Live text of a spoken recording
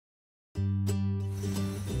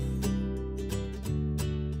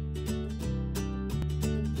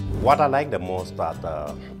What I like the most about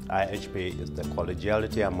the IHP is the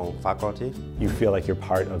collegiality among faculty. You feel like you're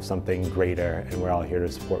part of something greater and we're all here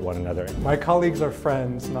to support one another. My colleagues are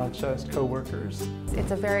friends, not just co-workers.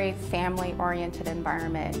 It's a very family-oriented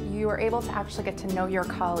environment. You are able to actually get to know your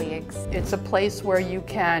colleagues. It's a place where you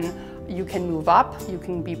can move up, you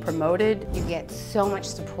can be promoted. You get so much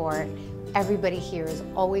support. Everybody here is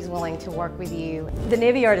always willing to work with you. The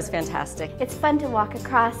Navy Yard is fantastic. It's fun to walk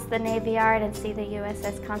across the Navy Yard and see the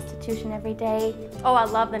USS Constitution every day. Oh, I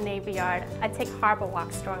love the Navy Yard. I take harbor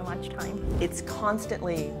walks during lunchtime. It's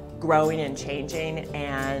constantly growing and changing,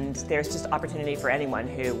 and there's just opportunity for anyone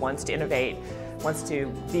who wants to innovate, wants to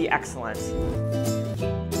be excellent.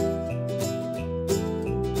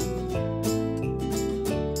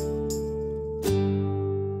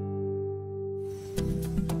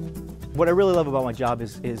 What I really love about my job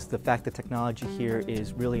is the fact that technology here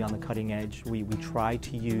is really on the cutting edge. We try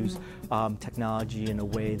to use technology in a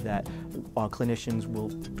way that clinicians will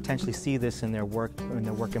potentially see this in their work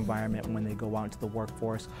environment when they go out into the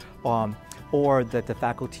workforce, or that the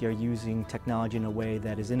faculty are using technology in a way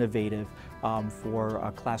that is innovative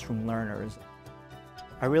for classroom learners.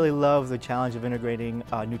 I really love the challenge of integrating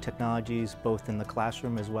new technologies both in the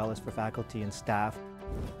classroom as well as for faculty and staff.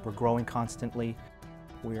 We're growing constantly.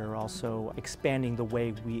 We are also expanding the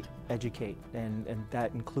way we educate, and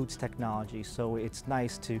that includes technology. So it's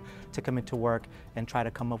nice to come into work and try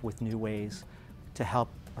to come up with new ways to help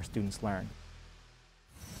our students learn.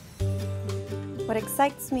 What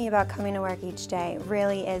excites me about coming to work each day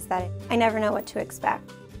really is that I never know what to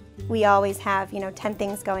expect. We always have, 10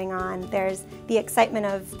 things going on. There's the excitement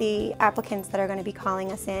of the applicants that are going to be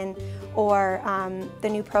calling us in, or the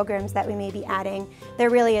new programs that we may be adding.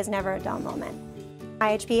 There really is never a dull moment.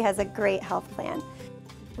 IHP has a great health plan.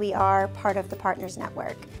 We are part of the Partners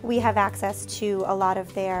Network. We have access to a lot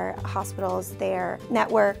of their hospitals, their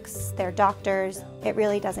networks, their doctors. It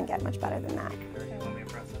really doesn't get much better than that.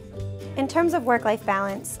 In terms of work-life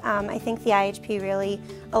balance, I think the IHP really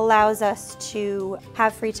allows us to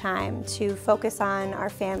have free time, to focus on our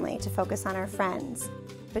family, to focus on our friends.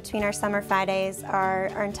 Between our summer Fridays, our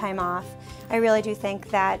earned time off, I really do think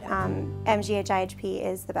that MGH IHP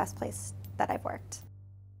is the best place that I've worked.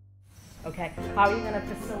 Okay, how are you going to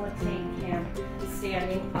facilitate him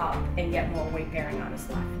standing up and get more weight bearing on his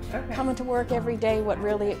left? Okay. Coming to work every day, what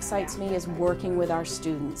really excites me is working with our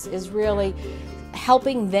students, is really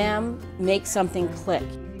helping them make something click.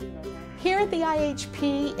 Here at the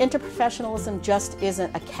IHP, interprofessionalism just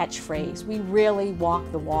isn't a catchphrase. We really walk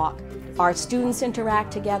the walk. Our students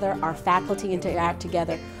interact together, our faculty interact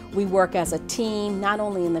together. We work as a team, not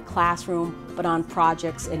only in the classroom, but on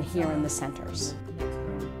projects and here in the centers.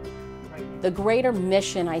 The greater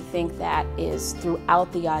mission, I think, that is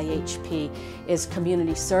throughout the IHP is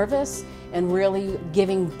community service and really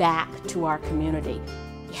giving back to our community.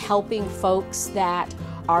 Helping folks that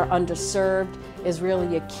are underserved is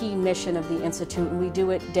really a key mission of the Institute, and we do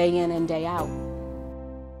it day in and day out.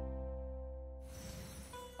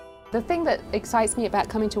 The thing that excites me about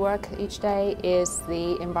coming to work each day is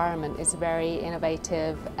the environment. It's a very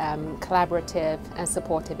innovative, collaborative and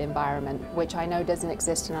supportive environment, which I know doesn't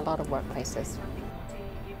exist in a lot of workplaces.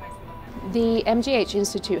 The MGH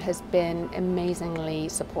Institute has been amazingly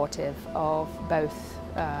supportive of both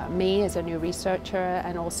me as a new researcher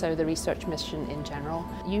and also the research mission in general.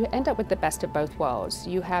 You end up with the best of both worlds.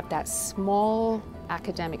 You have that small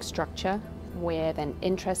academic structure with an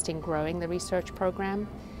interest in growing the research program,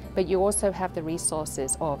 but you also have the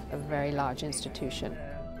resources of a very large institution.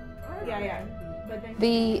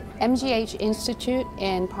 The MGH Institute,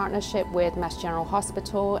 in partnership with Mass General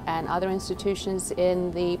Hospital and other institutions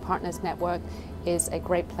in the Partners Network, is a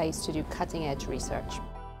great place to do cutting-edge research.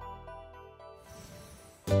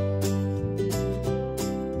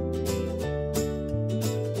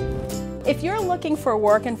 If you're looking for a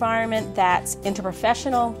work environment that's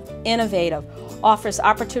interprofessional, innovative, offers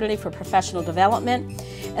opportunity for professional development,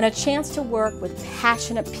 and a chance to work with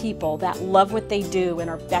passionate people that love what they do and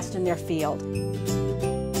are best in their field,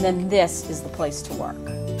 then this is the place to work.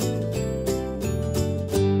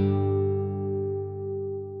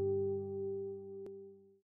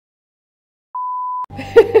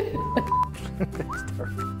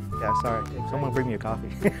 Yeah, sorry. Someone bring me a coffee.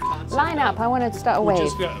 Line up, I want to start a wave.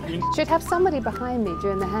 Should have somebody behind me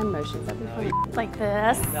doing the hand motions, that'd be funny. Like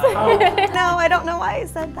this. No, I don't know why I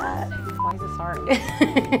said that. Why is this hard?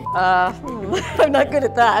 I'm not good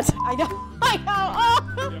at that. I know.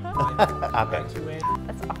 Okay.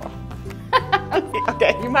 That's awful.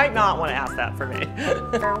 Okay, you might not want to ask that for me.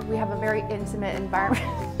 We have a very intimate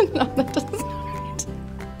environment. No, that doesn't.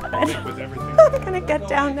 I'm gonna get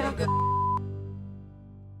down now.